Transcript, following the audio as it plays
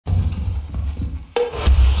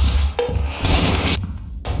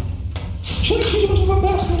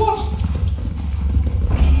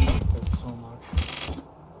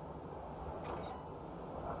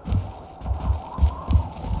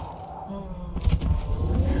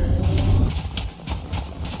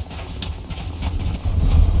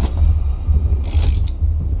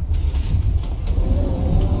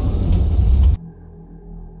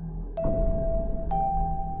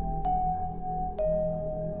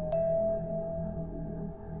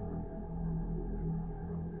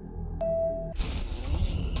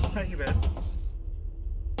How you been?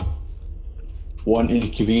 One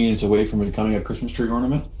inconvenience away from becoming a Christmas tree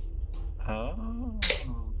ornament. Oh,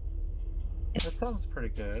 that sounds pretty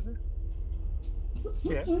good.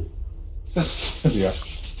 Yeah. Yeah.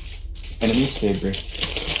 Enemies, they agree.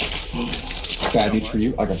 Bad news what? for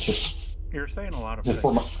you. I got chips. You're saying a lot of Yeah,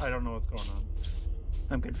 for things. I don't know what's going on.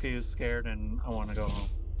 I'm confused, scared, and I want to go home.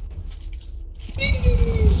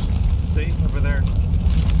 See? Over there.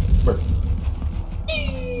 Where?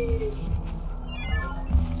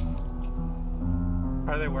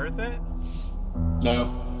 Are they worth it?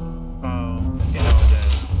 No. Oh, you know it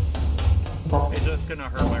is. It's just gonna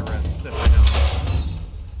hurt my wrist if I don't.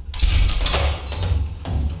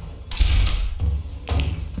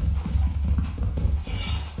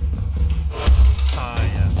 Ah,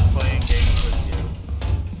 yes. Playing games with you.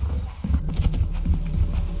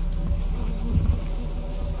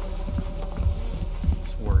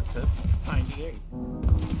 It's worth it. It's 98.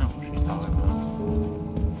 No, she's talking about.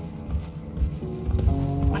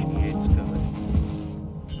 98's good.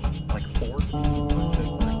 Like 40 worth it.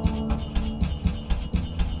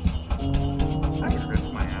 I could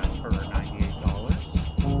risk my ass for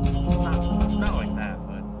 $98. Not like that,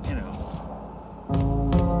 but you know.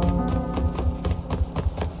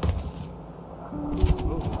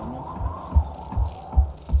 Ooh, almost missed.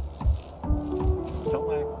 Don't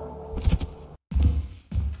lag.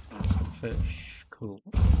 Some fish. Cool.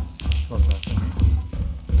 Love that for me.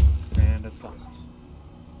 And it's locked.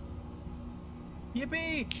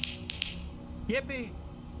 Yippee! Yippee!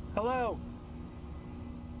 Hello!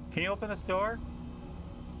 Can you open this door?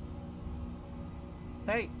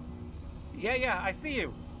 Hey! Yeah, I see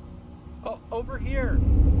you! Oh, over here!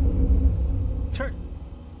 Turn!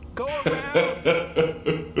 Go around!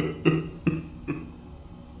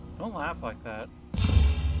 Don't laugh like that.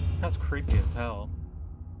 That's creepy as hell.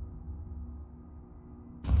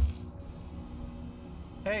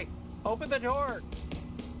 Hey! Open the door!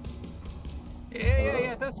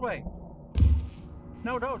 Yeah, this way!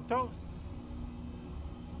 No, don't!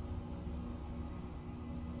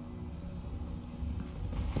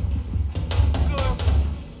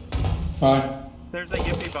 Hi. There's a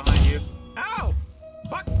yippee behind you. Ow!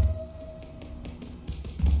 Fuck!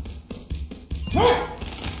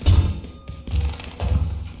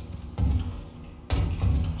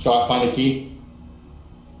 Shall I find a key?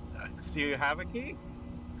 Do you have a key?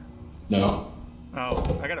 No.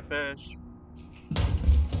 Oh, I got a fish.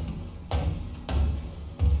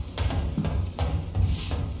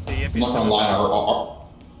 The yippie's I'm not gonna lie,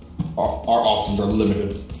 our options are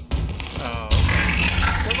limited. Oh.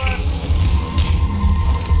 Good luck!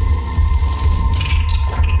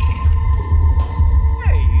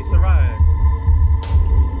 Hey, you survived.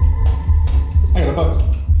 I got a bug.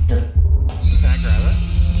 Here. Can I grab it?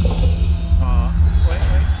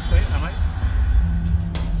 Wait, I might.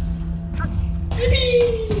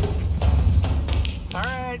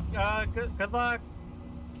 Alright, good luck.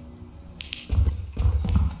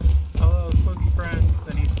 Hello, spooky friends.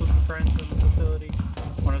 Any spooky friends in the facility?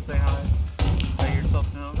 Want to say hi? Let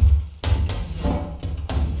yourself know.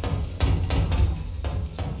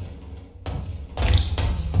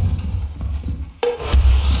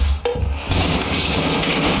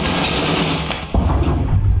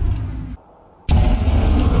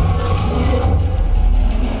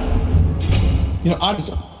 You know, I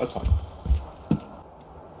just that's fine.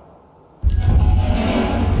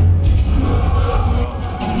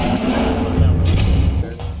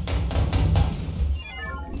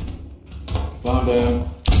 Calm down.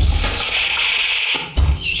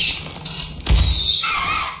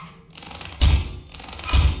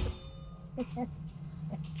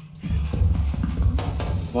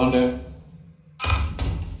 Calm down.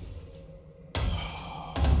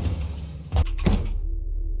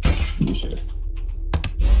 You should have.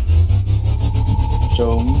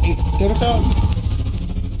 Show me. Get it out.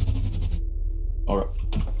 Okay.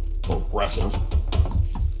 Aggressive.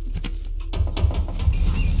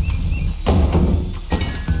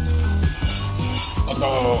 Let's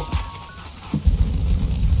go.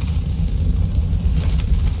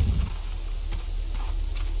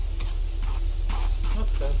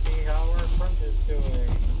 Let's go see how our friend is doing.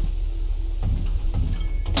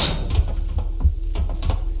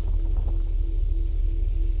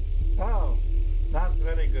 Oh, that's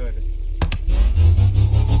very good.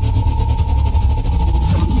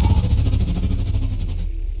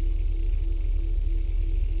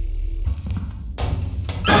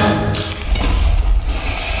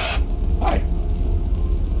 Hi.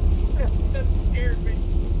 That scared me.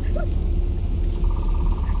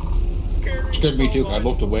 Scared me so too. I much.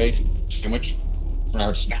 looked away. Sandwich. And I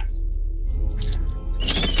heard snap.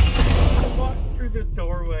 the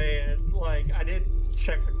doorway and like I didn't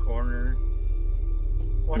check the corner.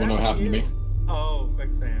 What You know what happened to me? Oh,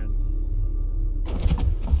 quicksand.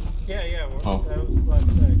 Yeah. Oh. That was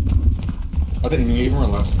last day. I didn't even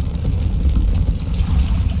realize.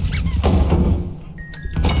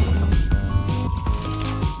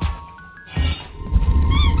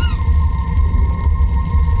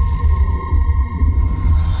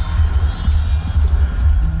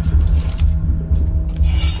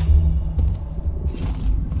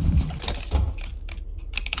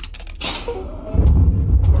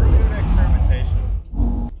 We're doing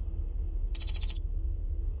experimentation.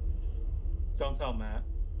 Don't tell Matt.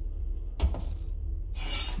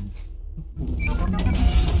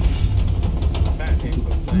 Matt hates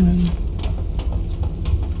us playing it.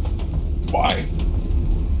 Why?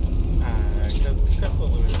 Because the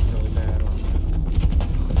loot is really bad on it.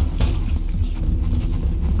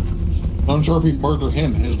 I'm sure if we murder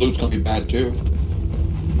him, his loot's gonna be bad too.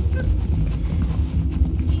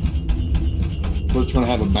 Luke's gonna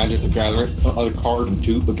have a Magic the Gathering, other card, and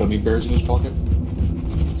two gummy bears in his pocket.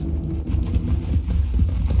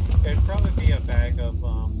 It'd probably be a bag of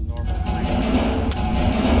normal items.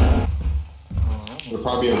 It'll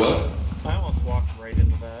probably be a what? I almost walked right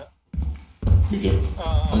into that. Me too.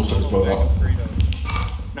 Almost took us Little both bag out. of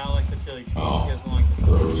Fritos. Not like the chili cheese. Oh, He doesn't like the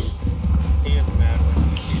chili gross. cheese. He gets mad when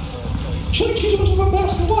he sees the chili cheese. Chili cheese was my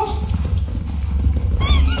best. What?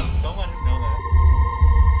 Don't let him know that.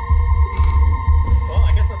 Well,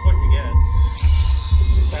 I guess that's what you get.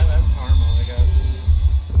 That's karma, I guess.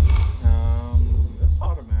 It's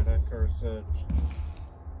automatic or is it?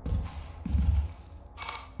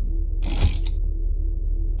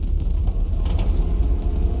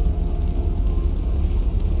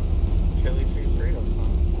 Chili cheese Fritos, huh?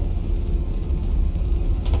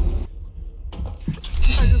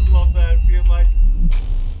 I just love that being like,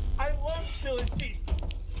 I love chili cheese.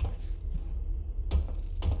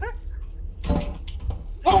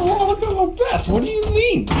 Oh, well, look at my best. What do you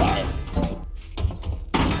mean by it?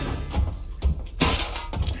 I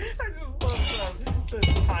just love the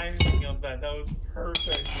timing of that. That was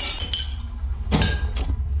perfect. I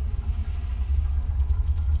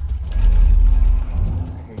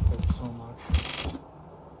hate this so much.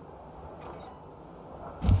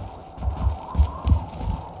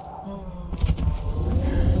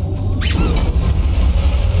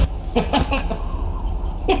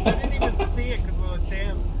 I didn't even see it because of the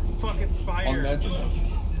damn fucking spider.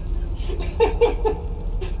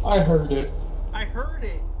 I heard it. I heard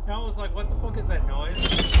it. And I was like, what the fuck is that noise?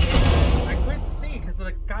 I couldn't see because of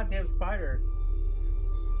the goddamn spider.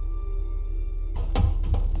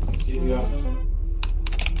 Yeah.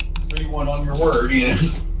 3-1 on your word, yeah.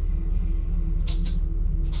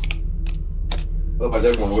 Otherwise,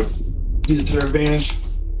 everyone would use it to their advantage.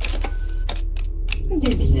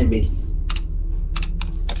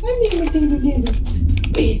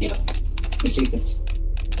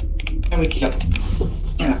 Let me keep up.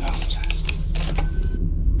 I apologize.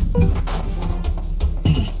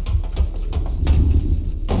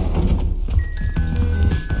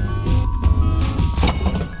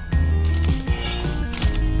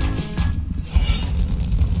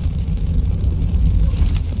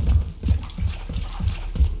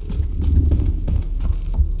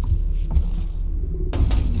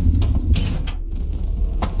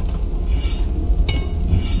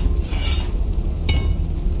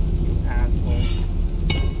 Asshole.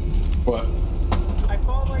 What? I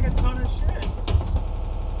bought like a ton of shit.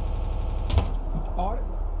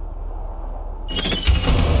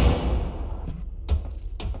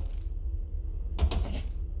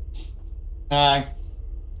 Hi.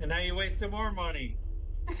 And now you wasted more money.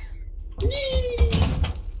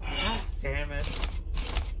 God damn it.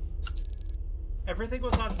 Everything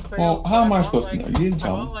was on sale. Well, so how am I bought, supposed to like, know? You didn't I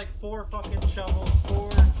tell bought me. like 4 fucking shovels,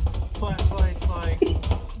 4 flashlights, like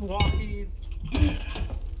walkies.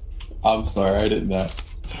 I'm sorry, I didn't know.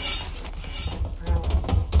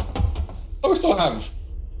 Oh, we still have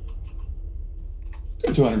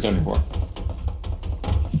 274.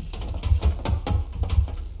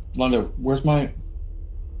 Londo, where's my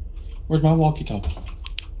walkie-talkie?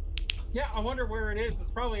 Yeah, I wonder where it is.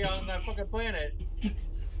 It's probably on that fucking planet. You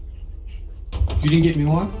didn't get me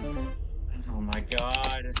one? Oh my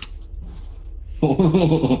god.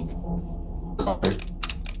 Sorry.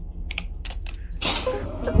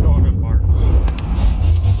 We're going to March.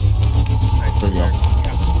 There you go.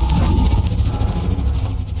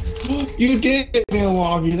 You did get me a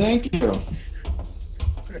walkie, thank you. Swear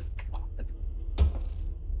to God.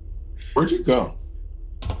 Where'd you go?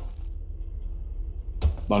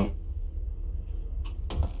 Londo.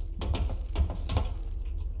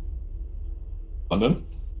 London?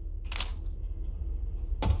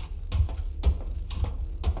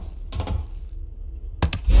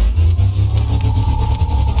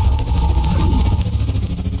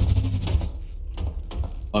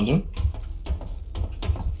 London?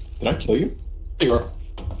 Did I kill you? There you are.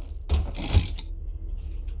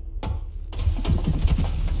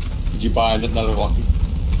 Did you buy another Lucky?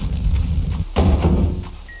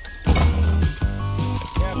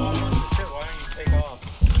 Yeah, but shit, why don't you take off?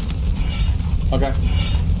 Okay.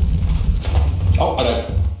 Oh, I died.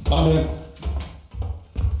 London.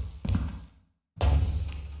 I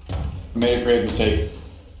made a grave mistake.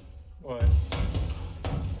 What?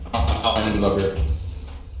 I ended up here.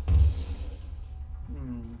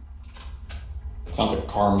 Sounds like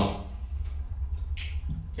karma.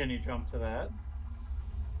 Can you jump to that?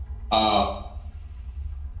 Oh,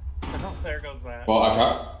 there goes that. Well,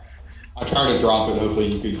 I tried to drop it. Hopefully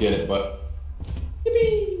you could get it, but.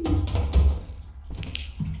 Yippee!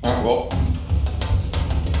 Alright, well.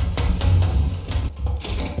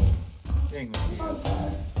 Being with you is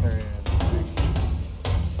very annoying.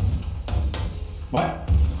 What?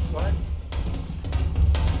 What?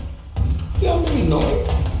 Tell me annoying.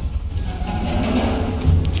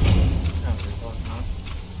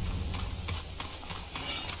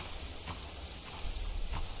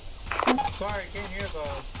 Sorry, I can't hear the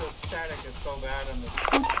static is so bad on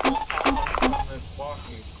this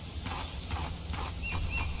walkie.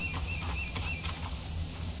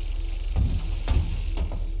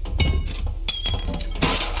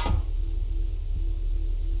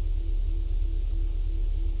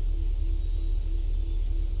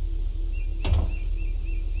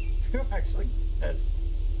 You're actually dead.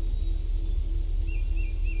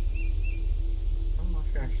 I don't know if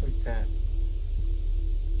you're actually dead.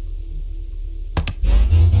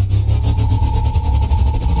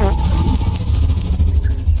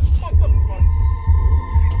 What the fuck?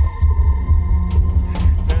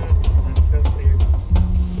 Let's go see.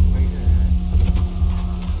 Wait,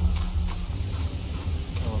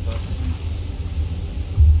 oh, that's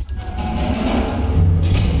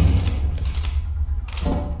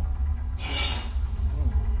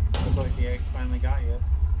looks like the egg finally got you.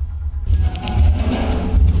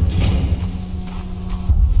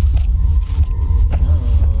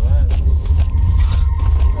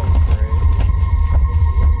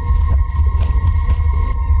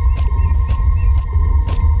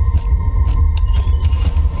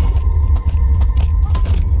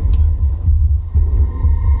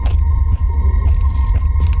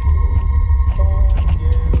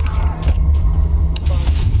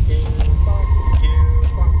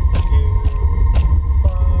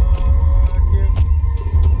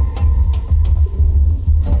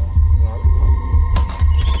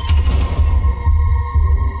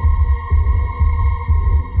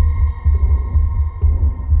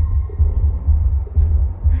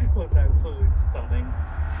 Was absolutely stunning.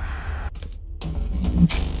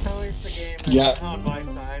 At least the game is on my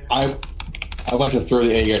side. I went to throw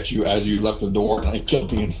the egg at you as you left the door, and I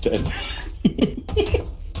killed me instead. It's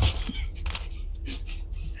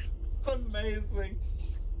amazing.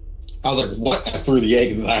 I was like, what? I threw the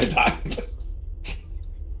egg and then I died.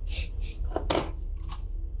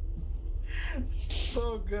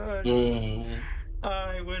 So good.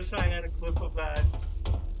 I wish I had a clip of that.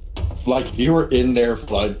 Like, if you were in there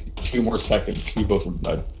for like 2 more seconds, we both would have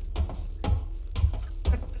died.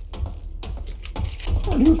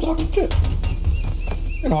 Oh, he was talking shit.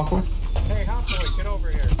 Hey, Hawkboy. Hey, Hawkboy, get over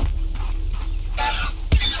here.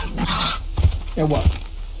 Yeah, what?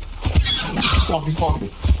 Squawky, squawky.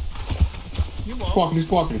 You won't. Squawky,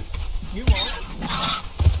 squawky. You won't.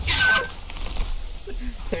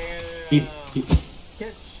 Damn.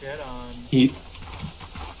 Get shit on.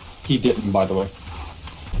 He didn't, by the way.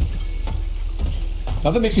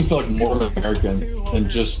 Nothing makes me feel like more American than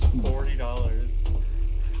just $40.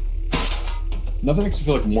 Nothing makes me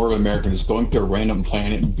feel like more of an American just going to a random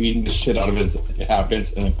planet and beating the shit out of its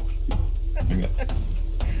inhabitants and then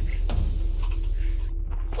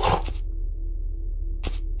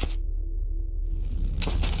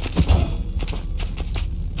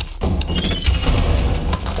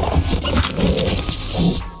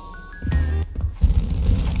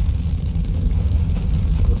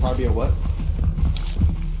There'll probably be a what?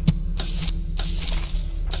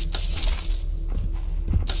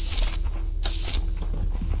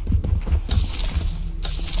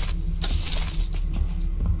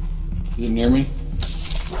 Is it near me?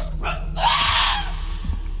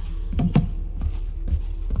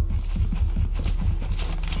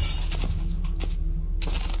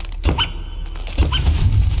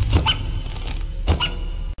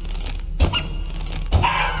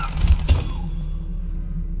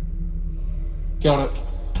 Killed it.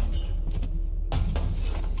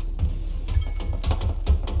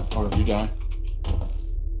 Or did you die?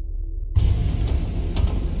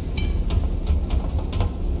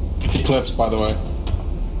 It's Eclipse, by the way.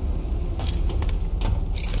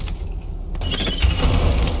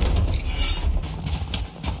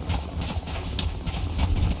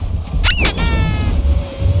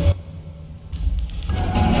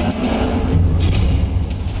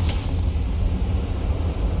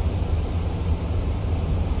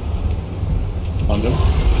 London.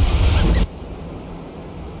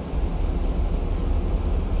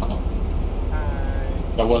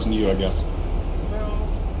 That wasn't you, I guess. Well,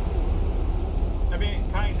 I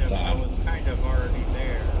mean, kind of. Sad. I was kind of already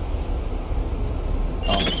there.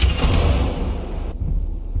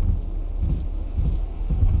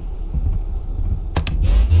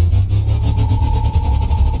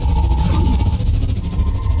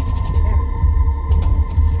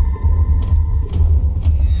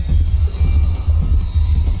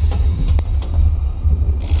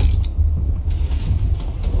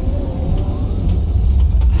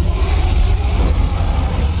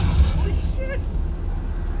 Holy shit!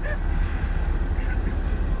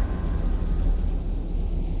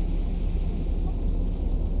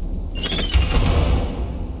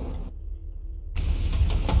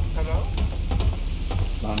 Hello?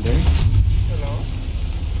 London. Hello?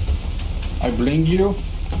 I bling you.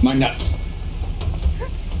 My nuts.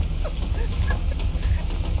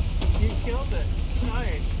 You killed it.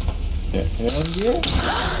 Nice. Yeah, hell yeah.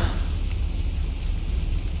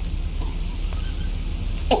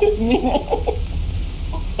 Oh no!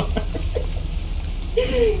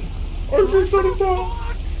 I just shut it down.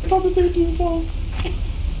 I thought the safety was on.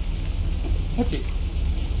 Okay.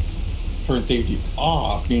 Turn safety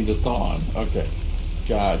off means it's on. Okay.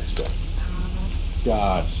 Gotcha.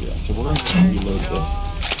 Gotcha. So we're gonna reload this.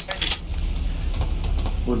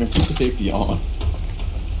 We're gonna keep the safety on.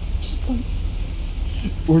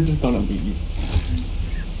 We're just gonna leave.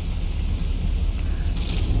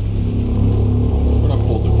 We're gonna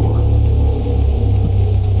pull the cord.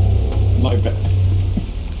 My bad.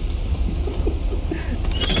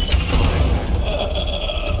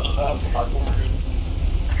 That's awkward.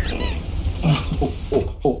 Oh,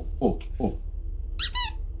 oh, oh, oh, oh.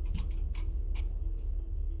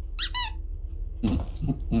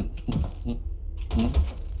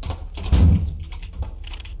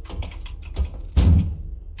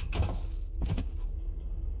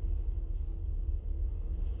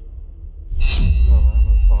 Oh, that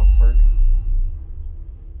was awkward.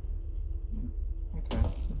 Okay.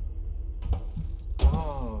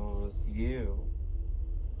 Oh, it was you.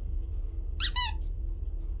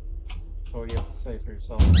 What do you have to say for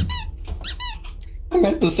yourself? I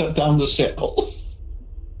meant to set down the shells.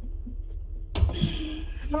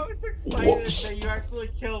 I was excited Whoops. that you actually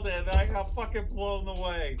killed it, and then I got fucking blown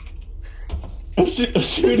away. As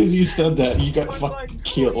soon as you said that, you I got was fucking like,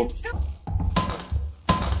 cool, killed. you killed-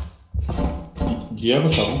 Do you have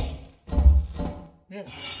a shovel? Yeah.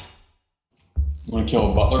 You wanna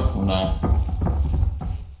kill a butler or not?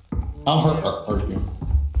 I'll hurt you.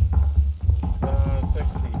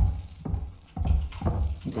 60.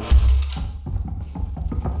 Okay.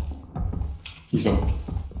 He's going.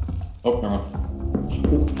 Oh, never mind.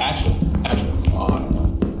 Ooh, action. Action. Oh,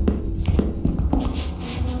 no.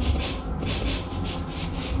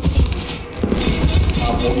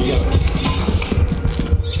 I'll pull together.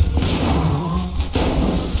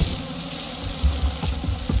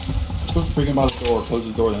 I'm supposed to bring him by the door, close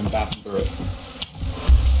the door, then bat him through it.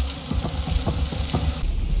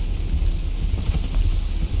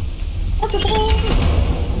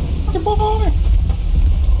 Okay, boy!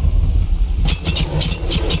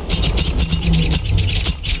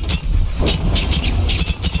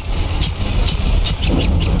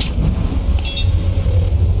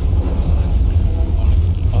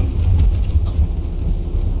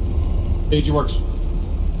 Page works.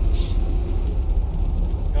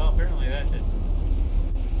 Well, apparently that did.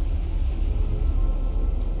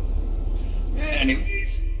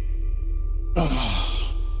 Anyways.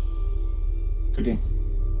 Good game.